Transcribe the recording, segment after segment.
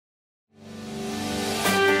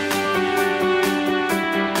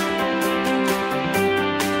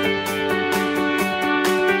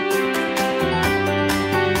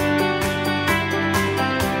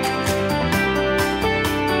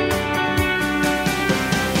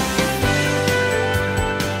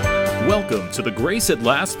Welcome to the Grace at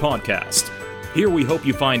Last podcast. Here we hope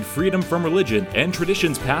you find freedom from religion and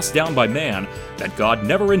traditions passed down by man that God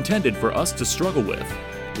never intended for us to struggle with.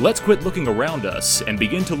 Let's quit looking around us and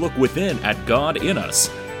begin to look within at God in us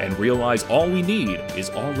and realize all we need is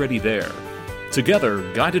already there. Together,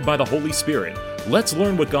 guided by the Holy Spirit, let's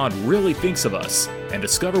learn what God really thinks of us and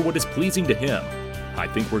discover what is pleasing to Him. I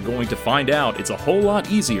think we're going to find out it's a whole lot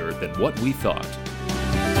easier than what we thought.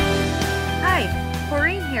 Hi,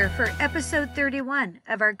 Corrine here for episode 31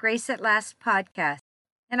 of our Grace at Last podcast.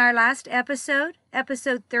 In our last episode,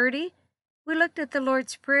 episode 30, we looked at the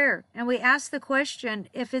Lord's Prayer and we asked the question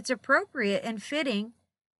if it's appropriate and fitting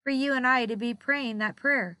for you and I to be praying that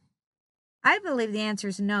prayer. I believe the answer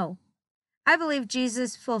is no. I believe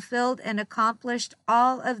Jesus fulfilled and accomplished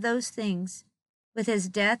all of those things with his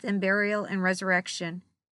death and burial and resurrection.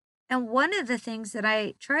 And one of the things that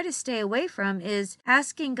I try to stay away from is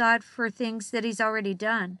asking God for things that he's already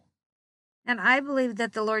done. And I believe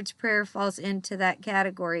that the Lord's Prayer falls into that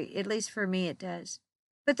category. At least for me, it does.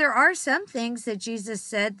 But there are some things that Jesus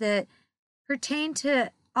said that pertain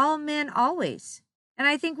to all men always. And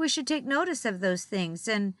I think we should take notice of those things.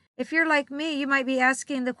 And if you're like me, you might be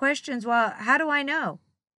asking the questions, well, how do I know?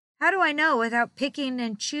 How do I know without picking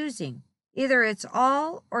and choosing? Either it's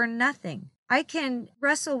all or nothing. I can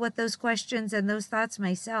wrestle with those questions and those thoughts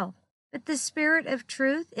myself. But the Spirit of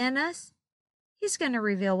truth in us, he's going to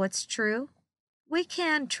reveal what's true. We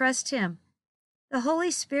can trust him. The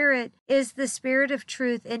Holy Spirit is the Spirit of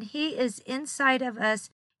truth, and he is inside of us,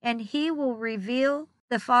 and he will reveal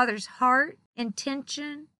the Father's heart,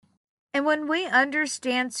 intention. And when we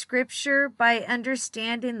understand Scripture by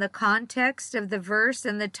understanding the context of the verse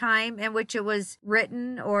and the time in which it was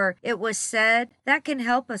written or it was said, that can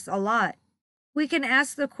help us a lot. We can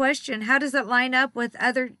ask the question, how does it line up with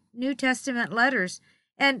other New Testament letters?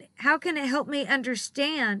 And how can it help me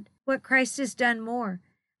understand what Christ has done more?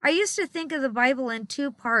 I used to think of the Bible in two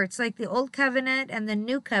parts, like the Old Covenant and the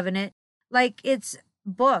New Covenant, like it's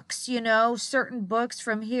books, certain books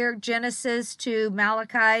from here, Genesis to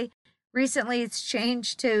Malachi. Recently, it's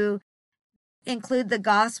changed to include the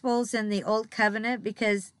Gospels in the Old Covenant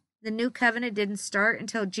because the New Covenant didn't start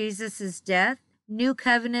until Jesus' death. New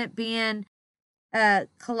Covenant being a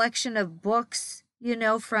collection of books,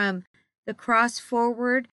 from the cross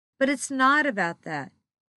forward. But it's not about that.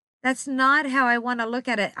 That's not how I want to look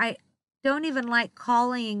at it. I don't even like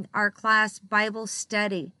calling our class Bible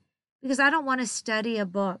study because I don't want to study a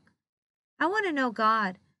book. I want to know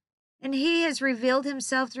God. And he has revealed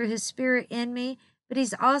himself through his Spirit in me, but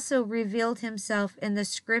he's also revealed himself in the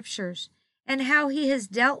Scriptures and how he has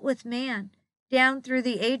dealt with man down through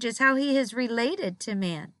the ages, how he has related to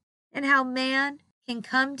man and how man can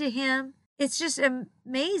come to him. It's just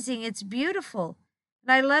amazing. It's beautiful.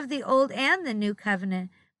 And I love the Old and the New Covenant,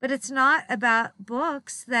 but it's not about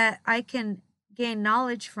books that I can gain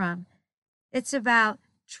knowledge from. It's about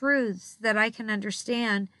truths that I can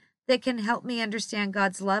understand that can help me understand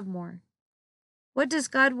God's love more. What does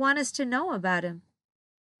God want us to know about him?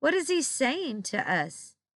 What is he saying to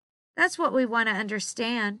us? That's what we want to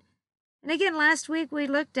understand. And again, last week we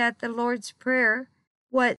looked at the Lord's Prayer,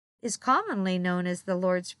 what is commonly known as the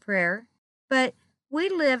Lord's Prayer, but we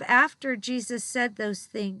live after Jesus said those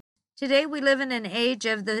things. Today we live in an age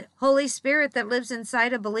of the Holy Spirit that lives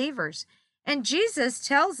inside of believers. And Jesus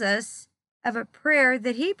tells us of a prayer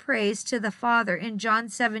that he prays to the Father in John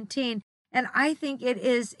 17, and I think it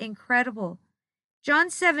is incredible.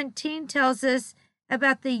 John 17 tells us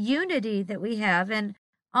about the unity that we have, and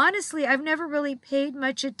honestly, I've never really paid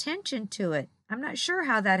much attention to it. I'm not sure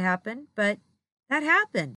how that happened, but that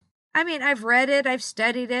happened. I mean, I've read it, I've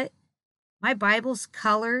studied it. My Bible's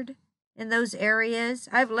colored in those areas.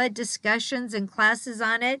 I've led discussions and classes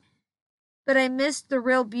on it, but I missed the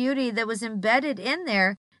real beauty that was embedded in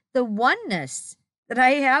there, the oneness that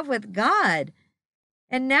I have with God.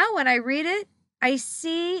 And now when I read it, I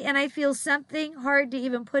see and I feel something hard to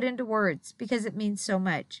even put into words because it means so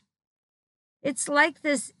much. It's like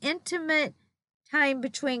this intimate time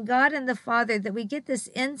between God and the Father that we get this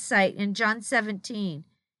insight in John 17.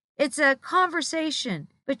 It's a conversation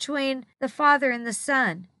between the Father and the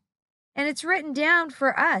Son. And it's written down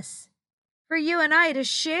for us, for you and I to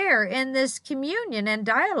share in this communion and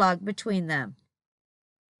dialogue between them.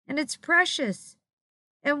 And it's precious.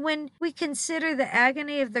 And when we consider the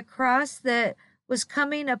agony of the cross that was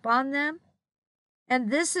coming upon them,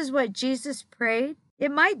 and this is what Jesus prayed,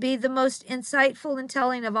 it might be the most insightful and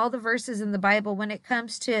telling of all the verses in the Bible when it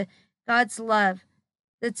comes to God's love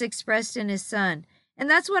that's expressed in his Son. And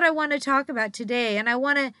that's what I want to talk about today. And I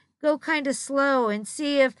want to go kind of slow and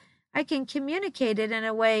see if I can communicate it in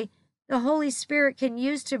a way the Holy Spirit can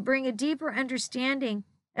use to bring a deeper understanding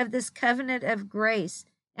of this covenant of grace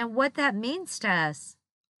and what that means to us.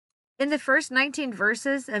 In the first 19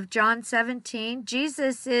 verses of John 17,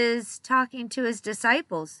 Jesus is talking to his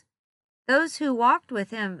disciples, those who walked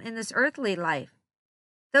with him in this earthly life,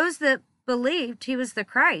 those that believed he was the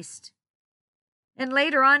Christ. And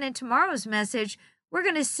later on in tomorrow's message, we're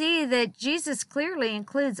going to see that Jesus clearly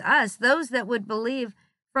includes us, those that would believe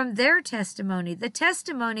from their testimony, the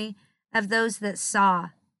testimony of those that saw.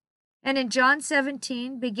 And in John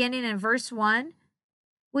 17, beginning in verse 1,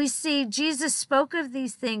 we see Jesus spoke of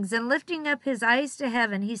these things, and lifting up his eyes to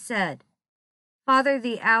heaven, he said, Father,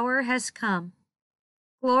 the hour has come.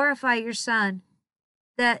 Glorify your Son,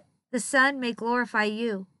 that the Son may glorify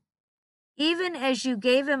you, even as you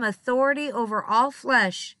gave him authority over all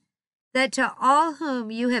flesh, that to all whom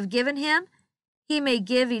you have given him, he may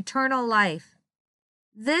give eternal life.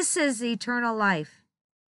 This is eternal life,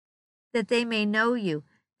 that they may know you,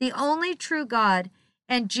 the only true God,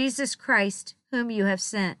 and Jesus Christ, whom you have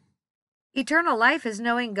sent. Eternal life is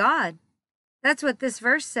knowing God. That's what this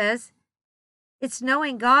verse says. It's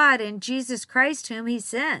knowing God and Jesus Christ, whom he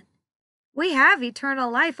sent. We have eternal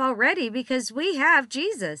life already because we have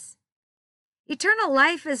Jesus. Eternal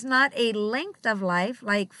life is not a length of life,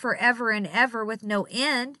 like forever and ever with no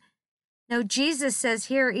end. No, Jesus says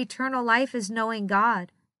here, eternal life is knowing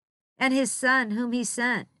God and his Son, whom he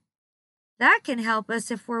sent. That can help us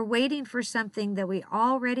if we're waiting for something that we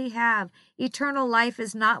already have. Eternal life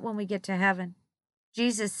is not when we get to heaven.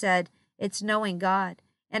 Jesus said it's knowing God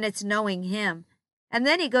and it's knowing him. And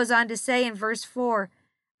then he goes on to say in verse 4,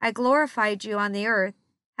 I glorified you on the earth,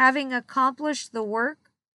 having accomplished the work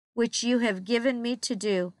which you have given me to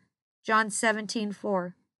do. John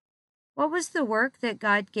 17:4. What was the work that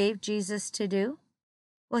God gave Jesus to do?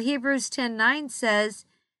 Well, Hebrews 10:9 says,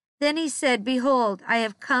 Then he said, Behold, I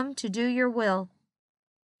have come to do your will.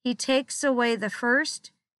 He takes away the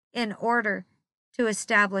first in order to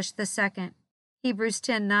establish the second. Hebrews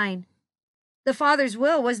 10:9. The Father's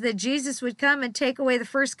will was that Jesus would come and take away the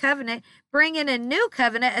first covenant, bring in a new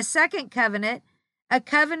covenant, a second covenant, a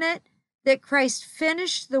covenant that Christ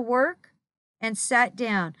finished the work and sat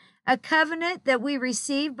down, a covenant that we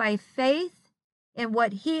receive by faith in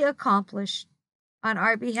what he accomplished on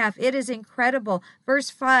our behalf. It is incredible.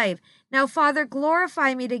 Verse 5, Now, Father,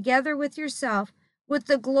 glorify me together with yourself, with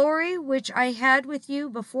the glory which I had with you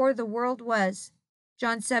before the world was.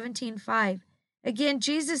 John 17:5. Again,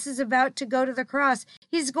 Jesus is about to go to the cross.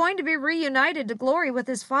 He's going to be reunited to glory with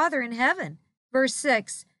his Father in heaven. Verse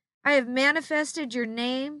 6, I have manifested your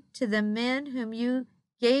name to the men whom you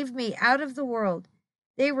gave me out of the world.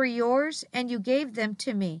 They were yours, and you gave them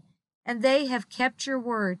to me, and they have kept your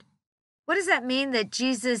word. What does that mean that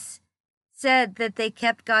Jesus said that they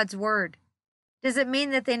kept God's word? Does it mean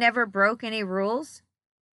that they never broke any rules?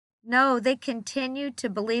 No, they continued to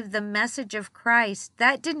believe the message of Christ.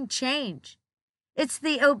 That didn't change. It's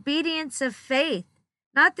the obedience of faith,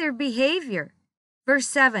 not their behavior. Verse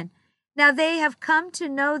 7, Now they have come to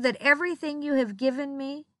know that everything you have given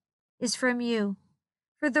me is from you.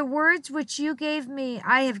 For the words which you gave me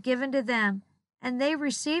I have given to them, and they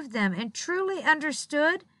received them, and truly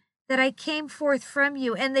understood that I came forth from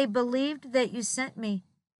you, and they believed that you sent me.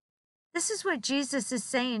 This is what Jesus is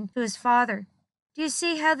saying to his Father. Do you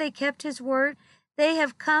see how they kept his word? They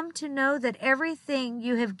have come to know that everything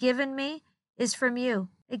you have given me is from you.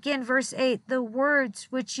 Again, verse 8, the words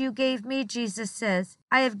which you gave me, Jesus says,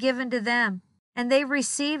 I have given to them, and they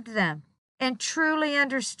received them, and truly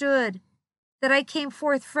understood that I came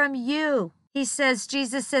forth from you. He says,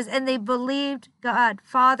 Jesus says, and they believed God,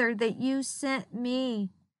 Father, that you sent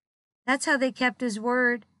me. That's how they kept his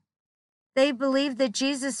word. They believed that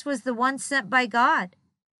Jesus was the one sent by God,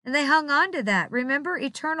 and they hung on to that. Remember,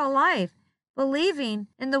 eternal life, believing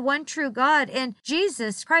in the one true God and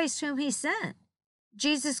Jesus Christ whom he sent.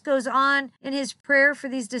 Jesus goes on in his prayer for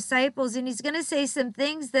these disciples, and he's going to say some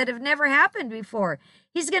things that have never happened before.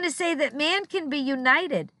 He's going to say that man can be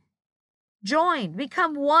united, joined,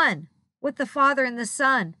 become one with the Father and the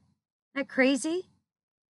Son. Isn't that crazy?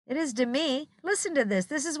 It is to me. Listen to this.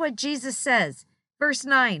 This is what Jesus says. Verse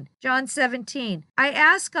 9, John 17. I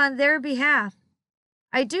ask on their behalf.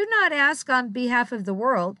 I do not ask on behalf of the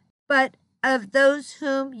world, but of those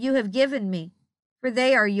whom you have given me, for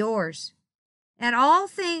they are yours. And all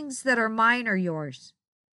things that are mine are yours,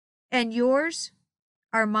 and yours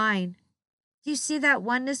are mine. Do you see that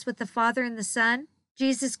oneness with the Father and the Son?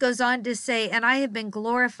 Jesus goes on to say, and I have been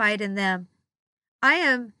glorified in them. I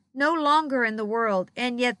am no longer in the world,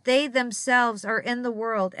 and yet they themselves are in the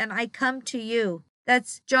world, and I come to you.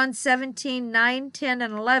 That's John 17, 9, 10,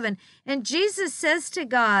 and 11. And Jesus says to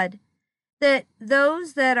God that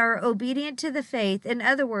those that are obedient to the faith, in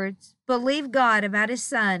other words, believe God about his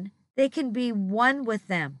Son, they can be one with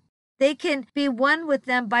them. They can be one with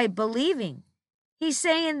them by believing. He's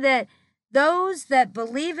saying that those that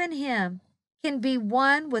believe in him can be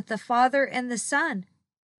one with the Father and the Son.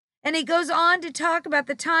 And he goes on to talk about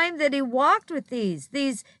the time that he walked with these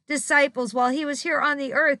disciples while he was here on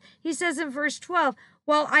the earth. He says in verse 12,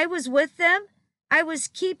 while I was with them, I was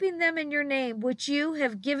keeping them in your name, which you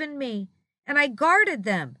have given me, and I guarded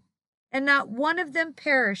them, and not one of them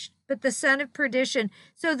perished, but the son of perdition,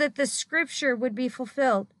 so that the scripture would be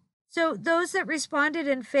fulfilled. So those that responded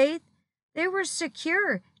in faith, they were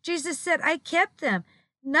secure. Jesus said, I kept them.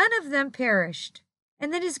 None of them perished.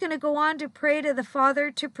 And then he's going to go on to pray to the Father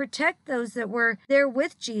to protect those that were there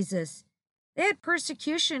with Jesus. They had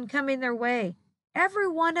persecution coming their way. Every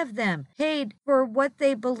one of them paid for what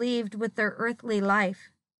they believed with their earthly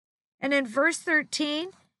life. And in verse 13,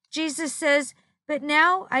 Jesus says, but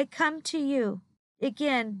now I come to you.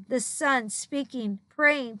 Again, the Son speaking,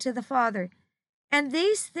 praying to the Father. And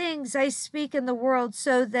these things I speak in the world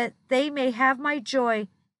so that they may have my joy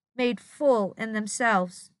made full in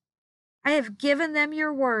themselves. I have given them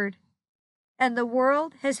your word, and the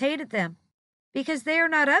world has hated them, because they are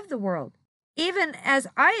not of the world, even as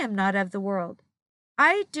I am not of the world.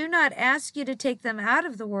 I do not ask you to take them out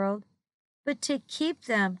of the world, but to keep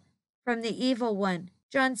them from the evil one.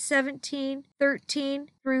 John 17:13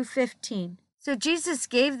 through 15. So Jesus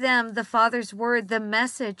gave them the Father's word, the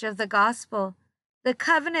message of the gospel, the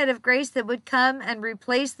covenant of grace that would come and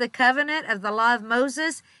replace the covenant of the law of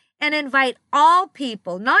Moses, and invite all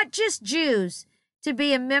people, not just Jews, to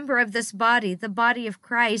be a member of this body, the body of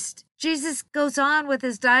Christ. Jesus goes on with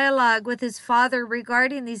his dialogue with his Father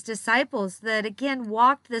regarding these disciples that again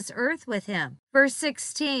walked this earth with him. Verse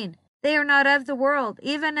 16, they are not of the world,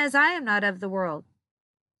 even as I am not of the world.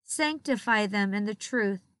 Sanctify them in the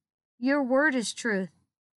truth. Your word is truth.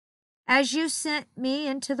 As you sent me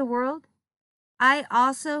into the world, I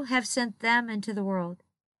also have sent them into the world.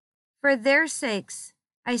 For their sakes,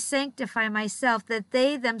 I sanctify myself, that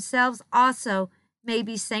they themselves also may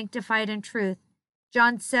be sanctified in truth.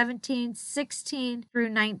 John 17:16 through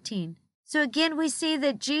 19. So again, we see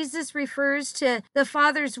that Jesus refers to the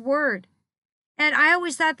Father's word. And I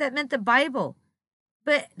always thought that meant the Bible.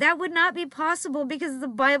 But that would not be possible because the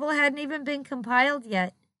Bible hadn't even been compiled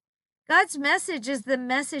yet. God's message is the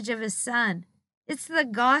message of his Son. It's the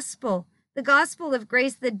gospel of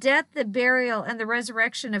grace, the death, the burial, and the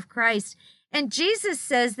resurrection of Christ. And Jesus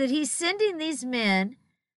says that he's sending these men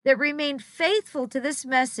that remained faithful to this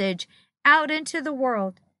message out into the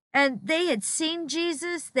world. And they had seen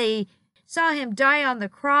Jesus. They saw him die on the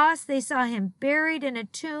cross. They saw him buried in a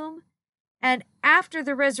tomb. And after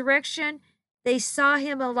the resurrection, they saw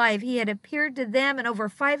him alive. He had appeared to them and over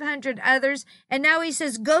 500 others. And now he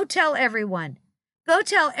says, go tell everyone. Go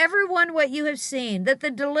tell everyone what you have seen, that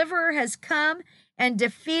the deliverer has come and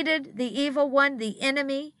defeated the evil one, the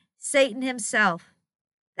enemy, Satan himself.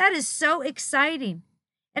 That is so exciting.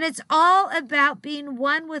 And it's all about being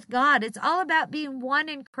one with God. It's all about being one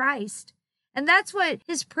in Christ. And that's what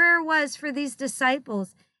his prayer was for these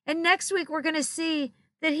disciples. And next week, we're going to see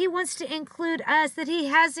that he wants to include us, that he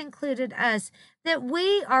has included us, that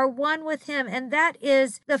we are one with him. And that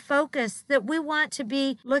is the focus that we want to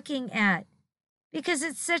be looking at. Because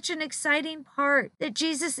it's such an exciting part that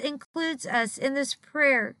Jesus includes us in this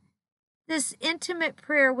prayer, this intimate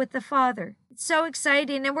prayer with the Father. It's so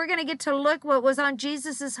exciting. And we're going to get to look what was on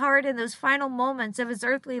Jesus's heart in those final moments of his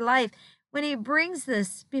earthly life when he brings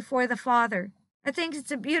this before the Father. I think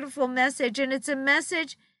it's a beautiful message, and it's a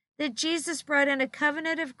message that Jesus brought in a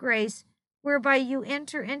covenant of grace whereby you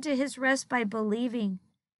enter into his rest by believing,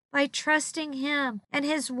 by trusting him and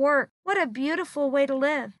his work. What a beautiful way to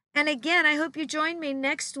live. And again, I hope you join me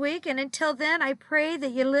next week. And until then, I pray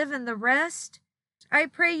that you live in the rest. I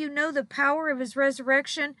pray you know the power of his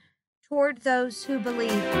resurrection toward those who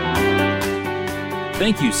believe.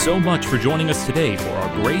 Thank you so much for joining us today for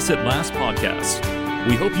our Grace at Last podcast.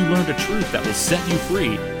 We hope you learned a truth that will set you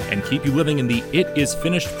free and keep you living in the "it is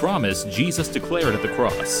finished" promise Jesus declared at the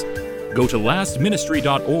cross. Go to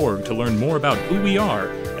lastministry.org to learn more about who we are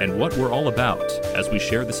and what we're all about as we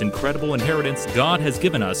share this incredible inheritance God has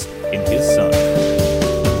given us in his Son.